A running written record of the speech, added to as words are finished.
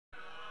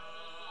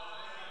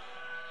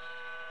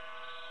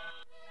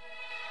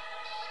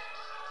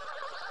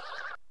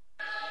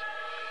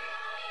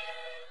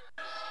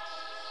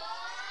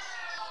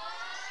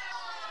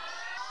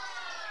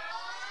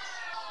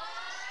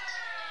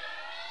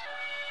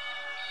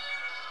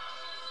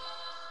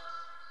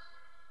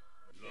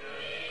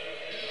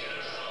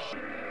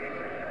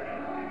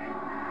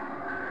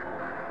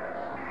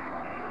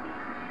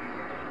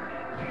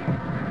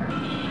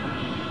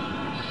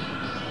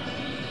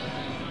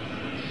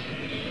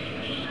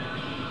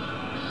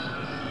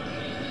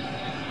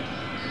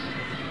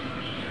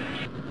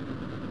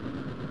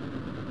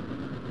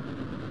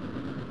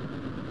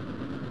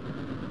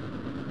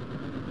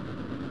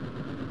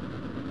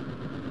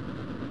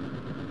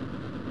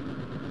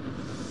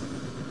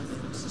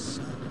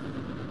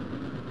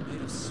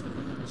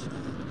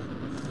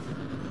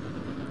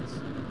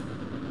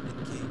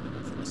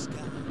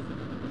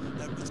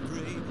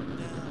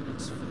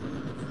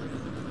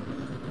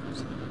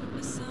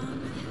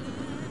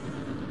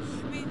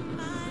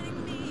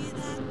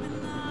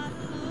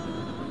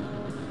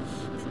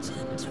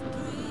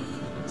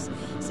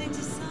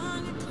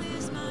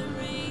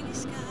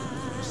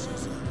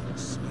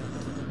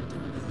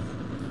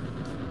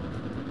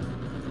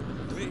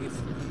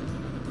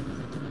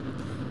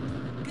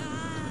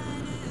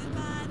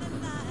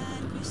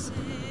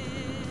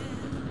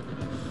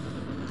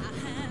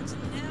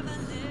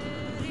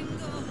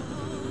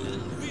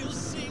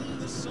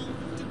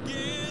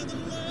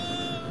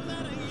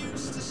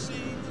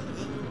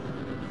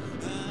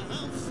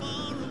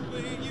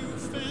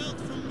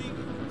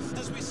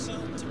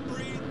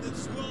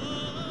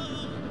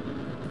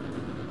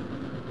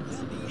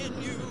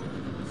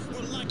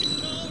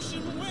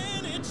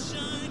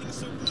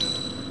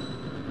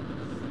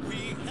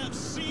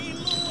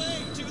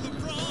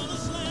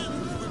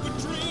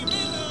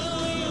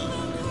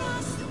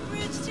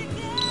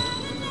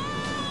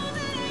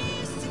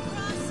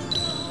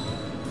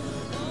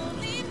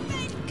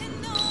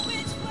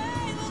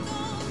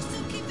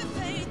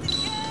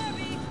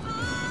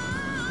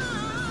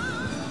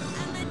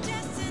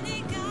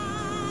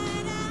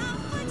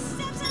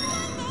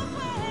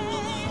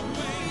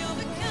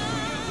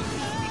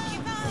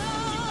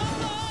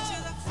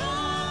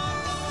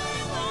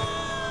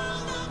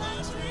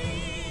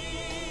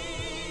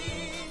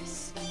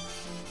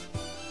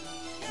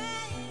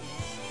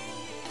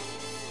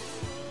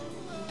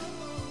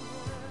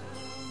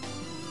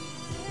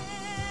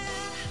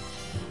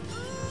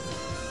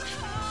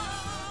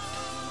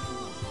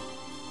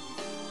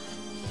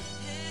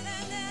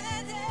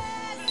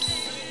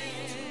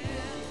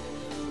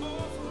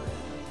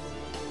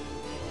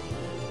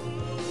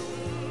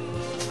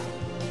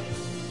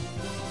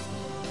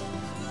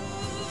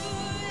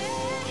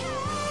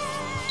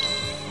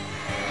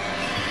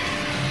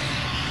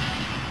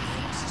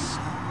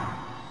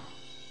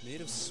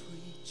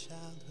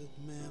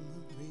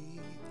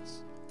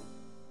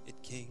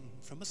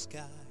sky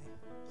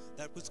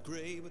that was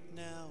gray but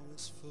now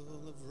is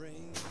full of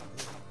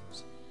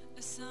rainbows.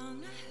 A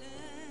song I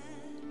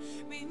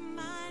heard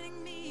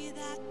reminding me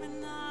that we're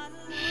not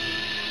alone.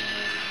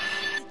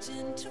 The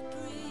gentle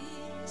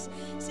breeze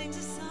sings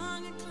a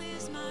song and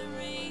clears my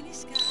rainy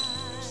sky.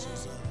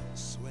 Voices are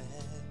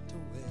swept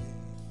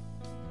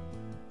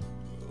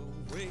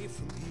away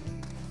from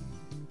me.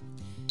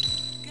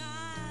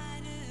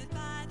 Guided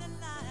by the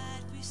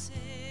light we sail,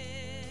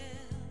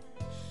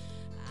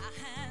 our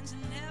hands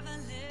are never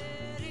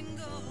letting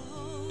go.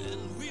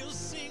 And we'll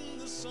sing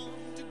the song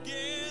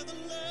together,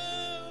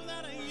 love,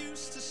 that I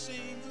used to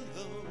sing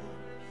alone.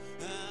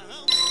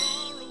 How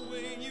far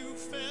away you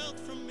felt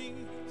from me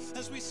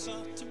as we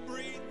sought to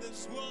breathe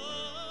this war.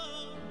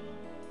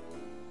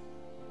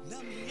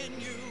 Now me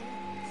and you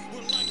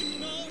were like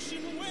an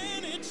ocean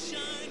when it's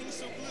shining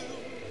so blue.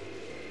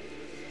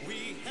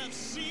 We have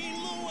seen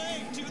the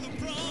way to the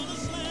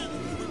promised land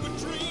we were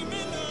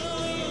dreaming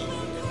of. We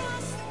will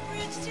cross the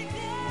bridge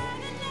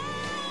together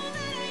now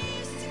that I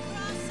used to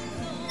cross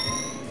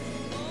alone.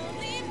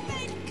 Only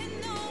fate can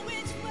know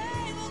which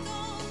way we'll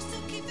go, so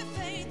keep the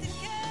faith and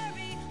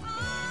carry on.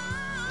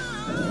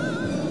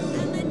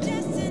 And let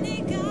destiny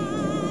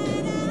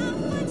guide our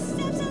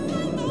footsteps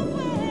along the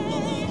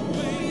way.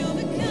 We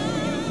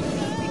overcome,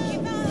 we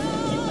keep our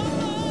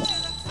hope to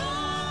the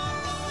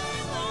faraway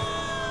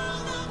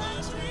world of our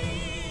dreams.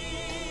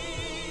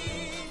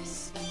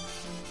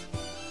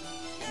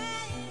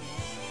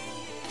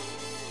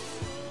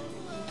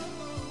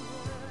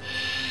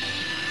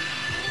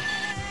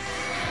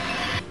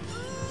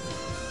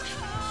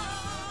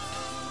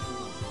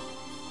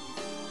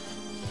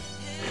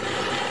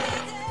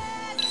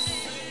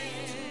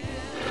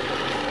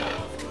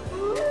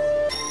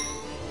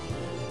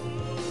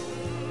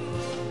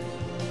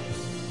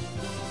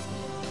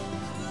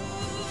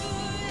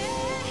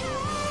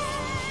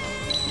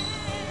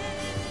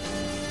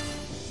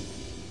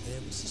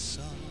 There was a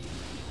song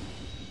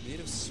made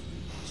of sweet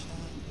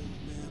childhood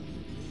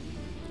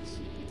memories.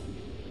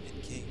 It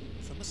came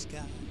from a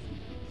sky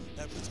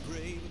that was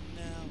gray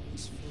but now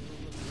is full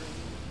of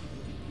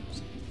rainbows.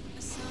 A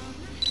song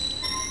I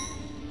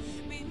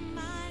heard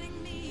reminding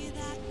me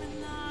that we're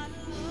not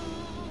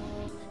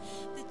alone.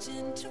 The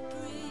gentle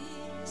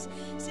breeze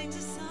sings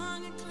a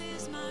song and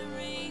clears my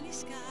rainy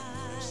sky.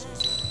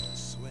 Voices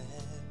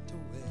swept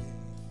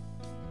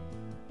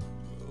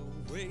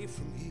away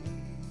from me.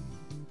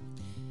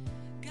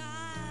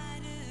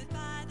 Guided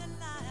by the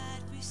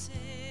light we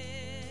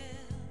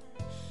sail,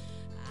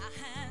 our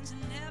hands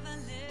are never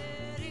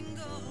letting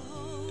go.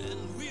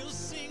 And we'll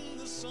sing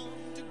the song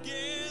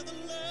together,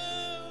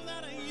 love,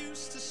 that I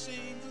used to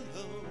sing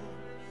alone.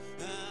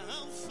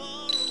 How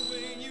far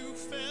away you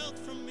felt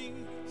from me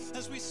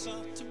as we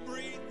sought to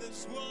breathe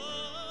this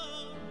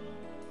war.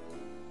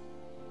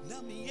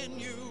 Now me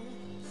and you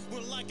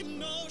were like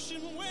an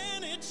ocean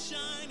when it's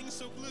shining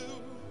so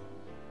blue.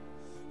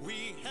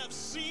 We have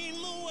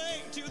seen the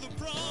way to the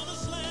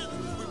promised land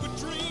we were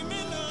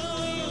dreaming of.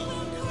 We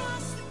will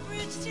cross the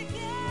bridge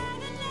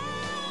together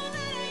now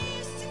that I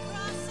used to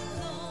cross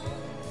alone.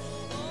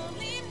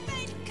 Only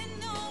fate can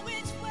know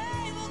which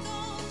way we'll go,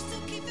 so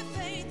keep the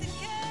faith and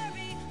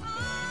carry on.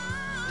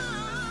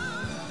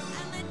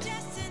 And let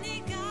destiny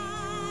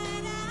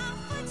guide our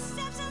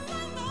footsteps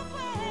along the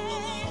way.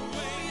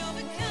 We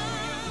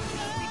overcome,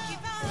 we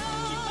keep our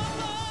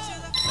hope to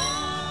the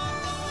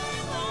faraway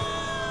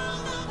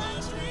world of our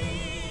dreams.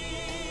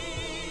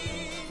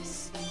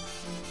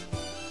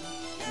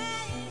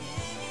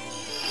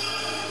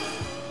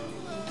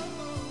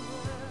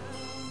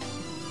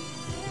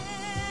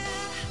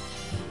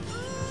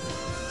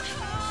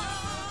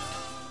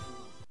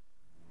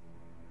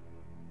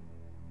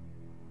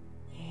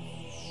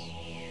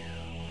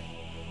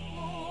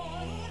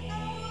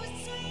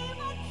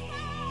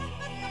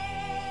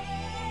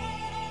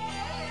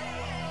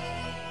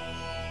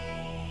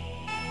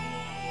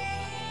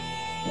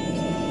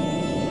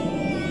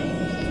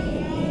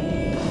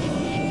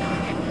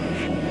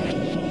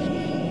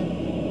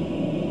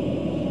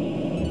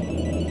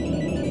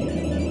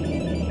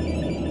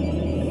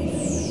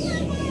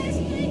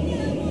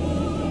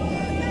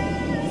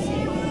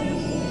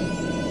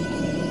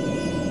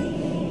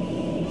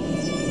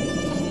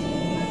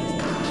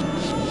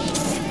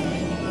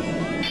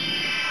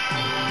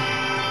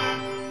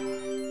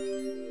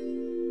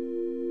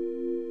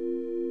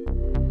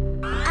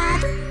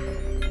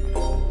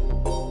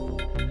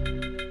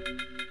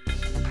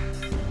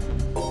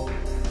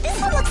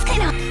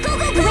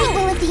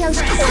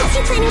 What's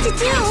he planning to do?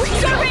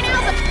 Start right now!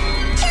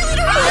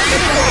 Cheerleader! What's he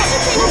planning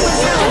to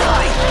do?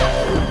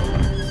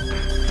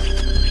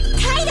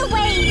 Tidal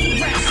wave!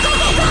 Go,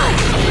 go, go!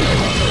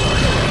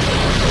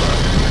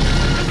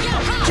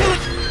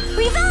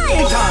 Revive!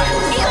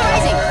 Eagle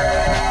rising!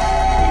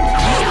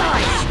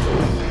 Die!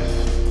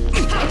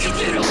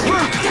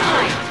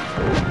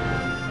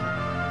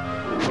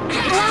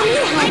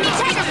 I need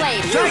tidal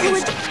wave!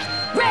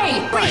 Ray!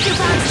 Break your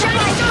bombs!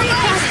 Shine story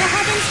across the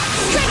heavens!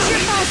 Stretch your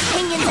false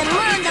pinions and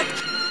learn the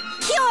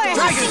pure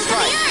blessings of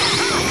the earth!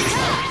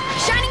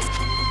 Shining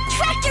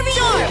Tractor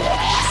Storm!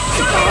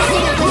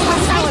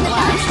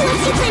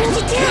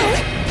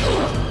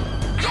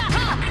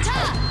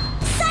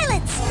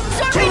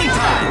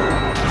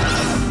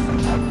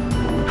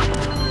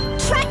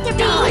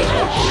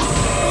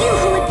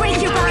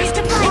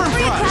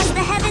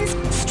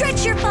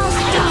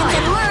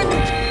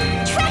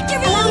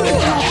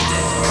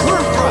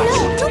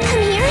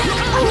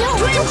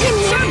 don't come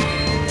here!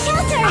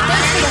 Shelter!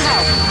 Thanks for the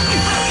help!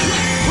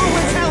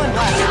 Whirlwind talent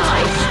blast!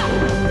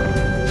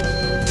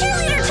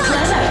 Cheerleader talk!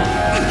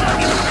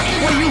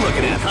 What are you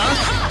looking at, huh?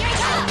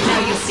 Now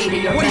you see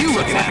that your What are you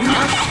looking at,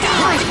 huh?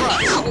 Burn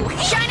Crush!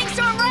 Shining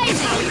Storm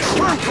Rising!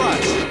 Burn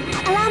Crush!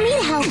 Allow me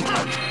to help.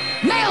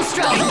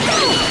 Maelstrom!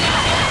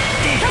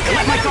 How could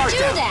I Let my let him guard do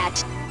down. that?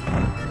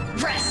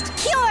 Rest!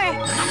 Cure!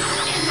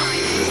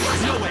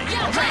 No way!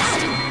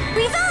 Rest!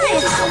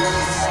 Revive!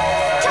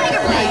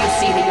 Tiger Now Blade! you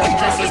see that your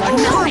vessels Oh are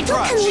no, nothing!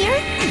 don't come here!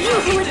 You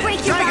who would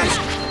break your Dragon! bonds!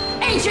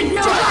 Ancient To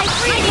Nova! fly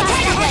free across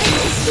the heavens!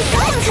 He's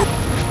going to...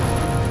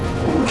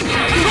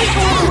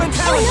 Whirlwind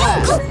talent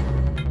blast!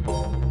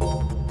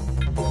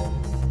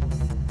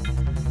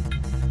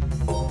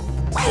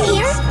 Come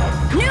here!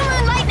 New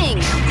Moon Lightning!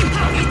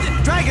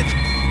 Dragon!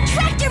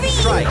 Tractor Beam!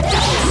 Strike!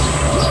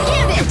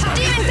 Gambit!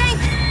 Demon Bank!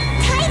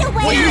 Tide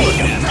away! What are you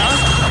looking at, huh?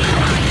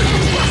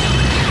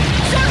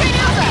 Sovereign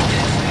Alpha!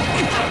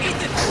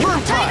 Burn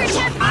Tiger Crush!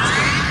 Tip!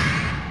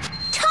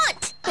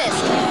 Taunt!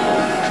 Fist!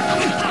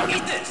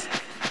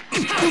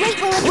 The weight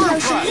will of the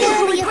ocean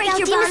easily break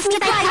your bonds to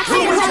fly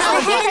free across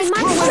the heavens!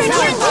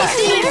 Return to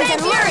Demon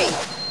and Fury!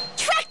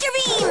 Tractor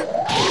Beam!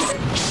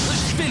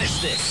 Let's finish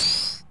this!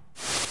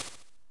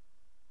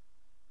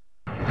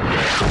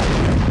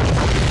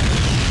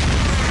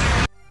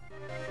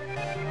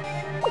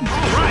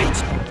 Alright!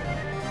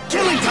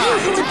 Killing You who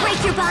time! would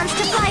break your bonds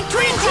to fly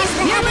free across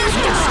the heavens!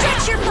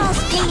 Stretch your false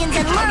pinions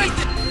and learn!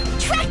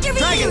 Tractor Beam!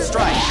 Dragon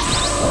Strike!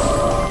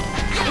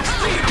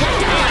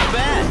 Not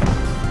bad!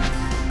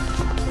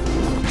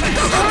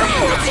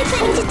 What's he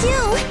planning to do?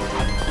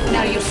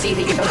 Now you see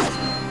that your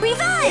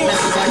Revive!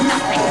 vessels are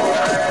nothing!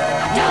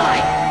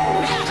 Die!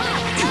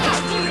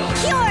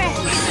 Cure!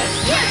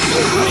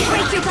 You who would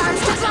break your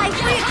bonds to fly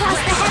free across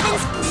the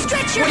heavens!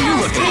 Stretch your What are you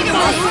false looking at, pinions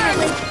and huh?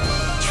 learn!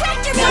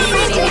 Tractor Now you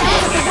Beam! see that your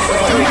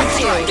vessels are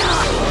nothing!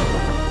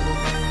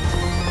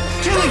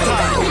 Killing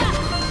time!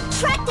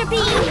 Tractor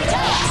Beam!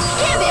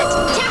 Gambit!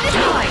 Tempest!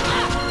 Die!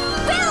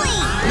 Billy!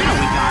 Now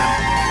we got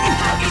him!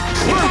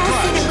 Burn Thou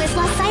Crush! sinner who has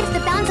lost sight of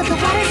the bounds of the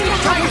waters and the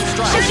Dragon heavens!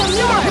 Strike! Shall you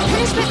know the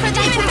punishment for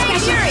thy Demon Bank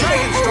transgression? Fury!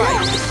 Dragon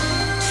Strike!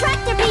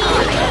 Tractor Beam!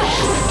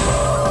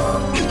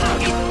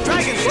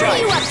 Dragon What are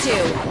you Strike! up to?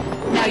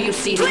 Now you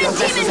see that your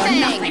Twin vessels Demon are Fang!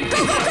 nothing! Go,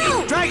 go,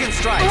 go! Dragon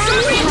Strike! Allow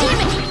me to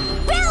help.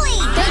 Billy!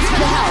 Thanks for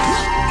the help!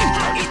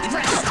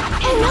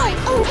 Oh no!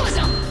 Oh!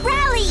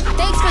 Rally!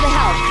 Thanks for the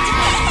help!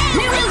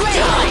 New Moon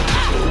Blade!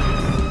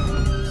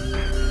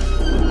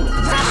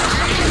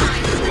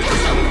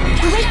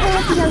 The weight will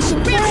of the ocean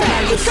Now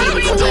you It's see that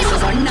your going to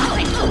vessels are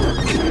nothing!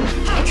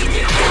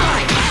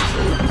 Die!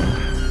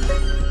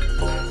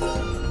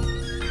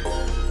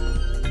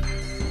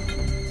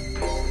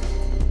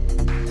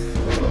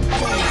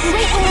 The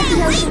weight will of the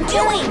ocean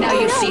doing? Now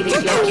you see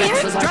that your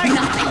vessels are Dragon!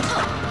 nothing!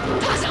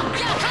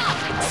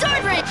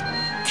 Sword Ring!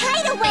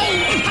 Tide away!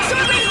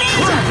 Sword Ring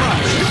Burn Banter!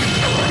 Crush!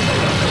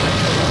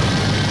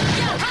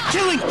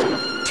 Killing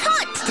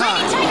Taunt!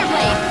 time! Tiger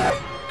Blade!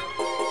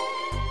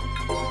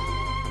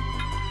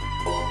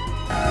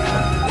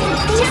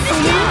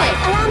 Tempest Gambit!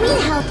 Allow me to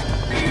help!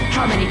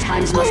 How many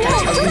times must I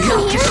tell you Don't not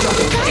come to here!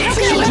 struggle?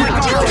 Killing my our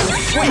God. towers!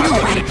 What are you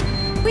looking at?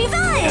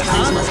 Revive!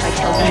 Times must I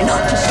tell you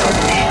not to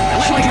struggle?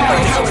 What's he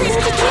planning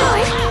to do?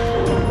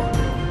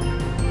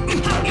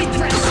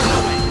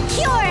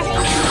 Cure!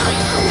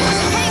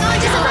 Hang on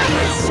to the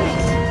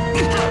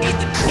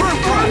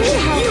Allow me to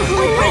help! You who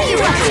would break your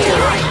bonds to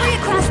fly free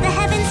across the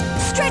heavens!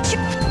 Stretch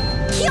your...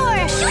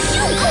 Cure!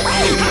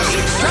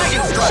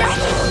 Dragon Strike!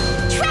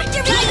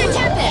 Tractor Tiger Beam!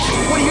 Tempest!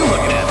 What are you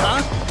looking at,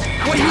 huh?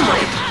 What are you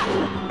looking at?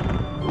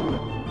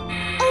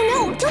 Oh no!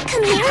 Don't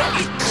come here!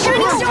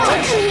 Shining Burn Storm!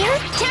 Crush! Don't come here!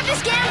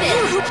 Tempest Gambit!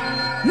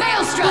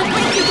 Maelstrom!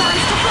 Break your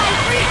bonds to fly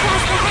free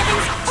across the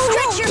heavens!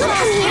 Stretch your don't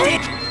come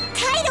here!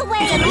 Tide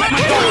away! What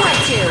are you up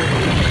to?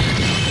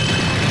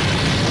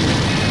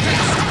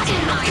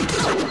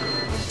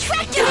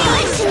 Tractor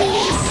Beam to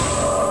me!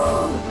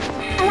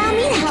 Allow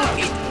me to help!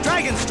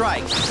 Dragon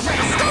Strike!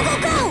 Go, go,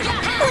 go!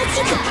 What's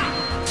he got?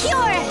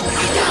 Cure!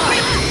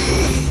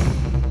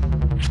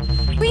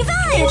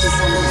 Revive!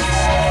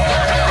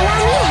 Allow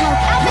me to help!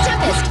 Alpha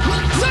Tempest!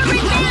 Sword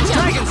Ring Banter!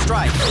 Dragon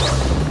Strike!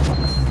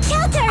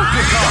 Shelter!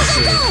 Good Go, call, go,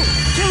 Sid. go!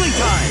 Killing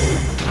time!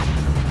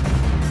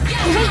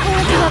 Wait, will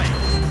it help?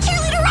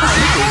 Cheerleader rock!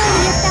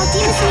 Verily, if thou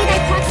deemest me thy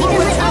proxy, then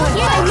let all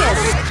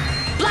Focus!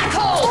 Black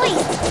Hole! Oi!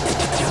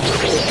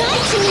 God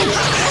to me!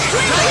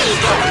 Please,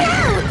 get her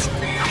out!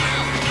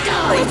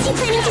 What's he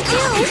planning to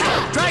do?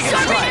 Dragon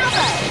Sword Ring Strike!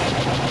 Alpha!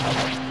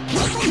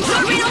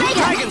 Sword Ring Omega!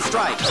 Dragon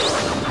Strike!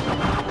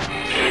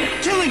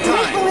 Killing The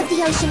great time! will of the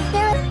ocean,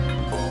 verily...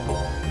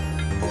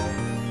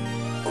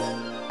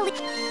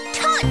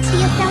 Taunt!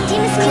 See if thou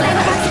deemest me thy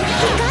proxy.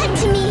 God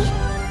to me!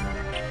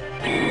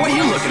 What are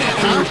you looking at,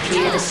 Can you huh?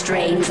 hear the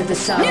strains of the New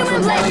sorrowful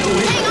Moon Blade!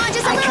 melody? Hang on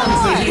just a I little come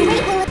for more! The you!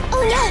 great will of...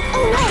 Oh no!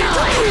 Oh no!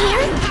 Don't come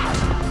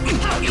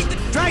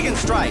here! Dragon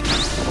Strike!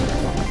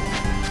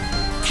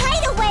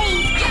 Tide away!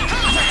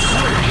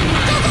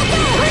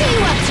 What are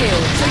you up to?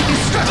 So you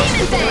struggle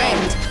Demon Fang!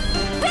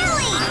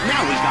 Billy!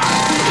 Now we got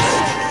him!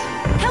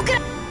 How could I...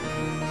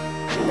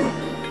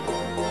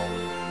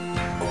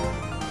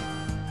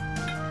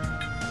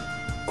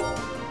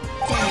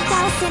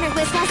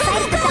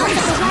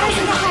 waters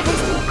in the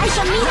heavens, I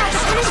shall mete out the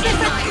punishment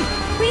for...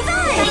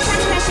 Revive! The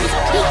transgressions,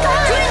 be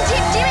gone!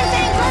 Demon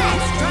Fang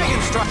Blast!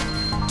 Dragon Strike!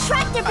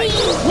 Track the beam!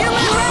 New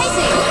Moon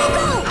Rising!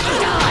 Go!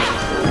 Die!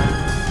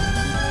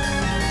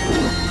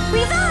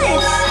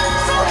 Revive!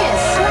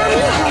 Focus! Allow me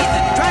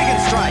help! Dragon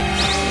Strike!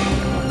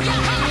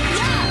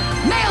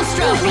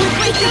 Maelstrom!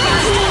 Break your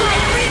bonds to fly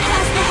free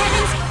across the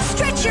heavens!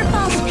 Stretch your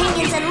false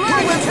opinions and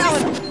learn the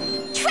talent!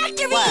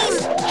 Tractor beam!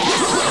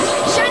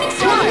 Shining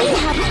Star! Allow me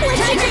help!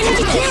 What's your going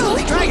to do?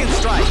 Dragon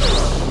Strike!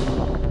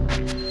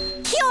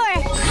 Cure!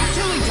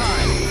 Killing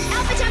time!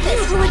 Alpha Tempest!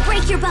 You who would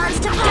break your bonds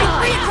to fly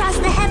free across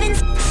the heavens!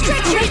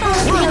 Stretch your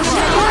false opinions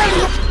and learn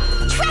the...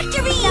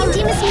 Tractor beam! Thou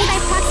deemest me by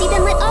proxy,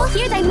 then let all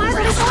hear thy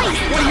marvelous voice!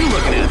 What are you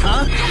looking at,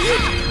 huh?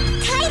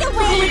 Tide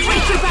away! Who would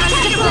break your bonds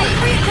to fly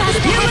free across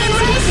the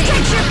heavens!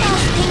 Stretch your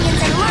false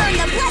opinions and learn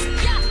the blessed...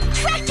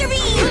 Tractor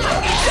beam!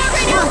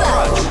 Silver Nova!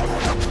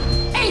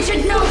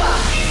 Ancient Nova!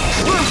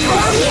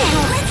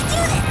 Let's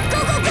do this! Go,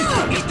 go, go!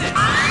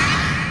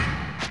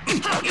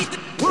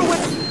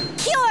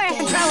 Cure!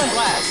 Talon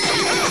Blast!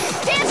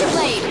 Dancer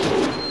Blade!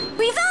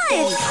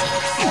 Revive!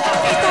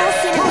 Thou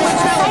sinner was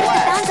outside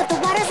the bounds of the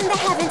waters in the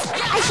heavens.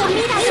 I shall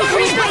meet out the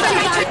great bond.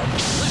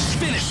 Let's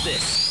finish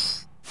this!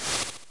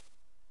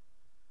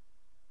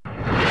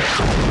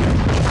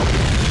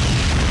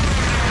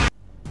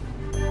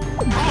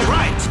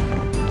 Alright!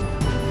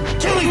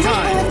 Killing Great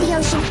time! Will of the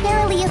ocean,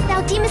 verily if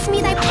thou deemest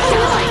me thy...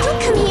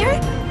 Don't come here!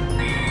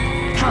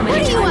 How many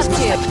What are you times up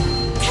must to? I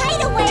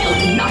Tide away! tell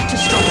thee not to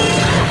struggle?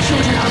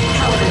 Children are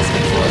powerless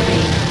before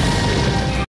thee.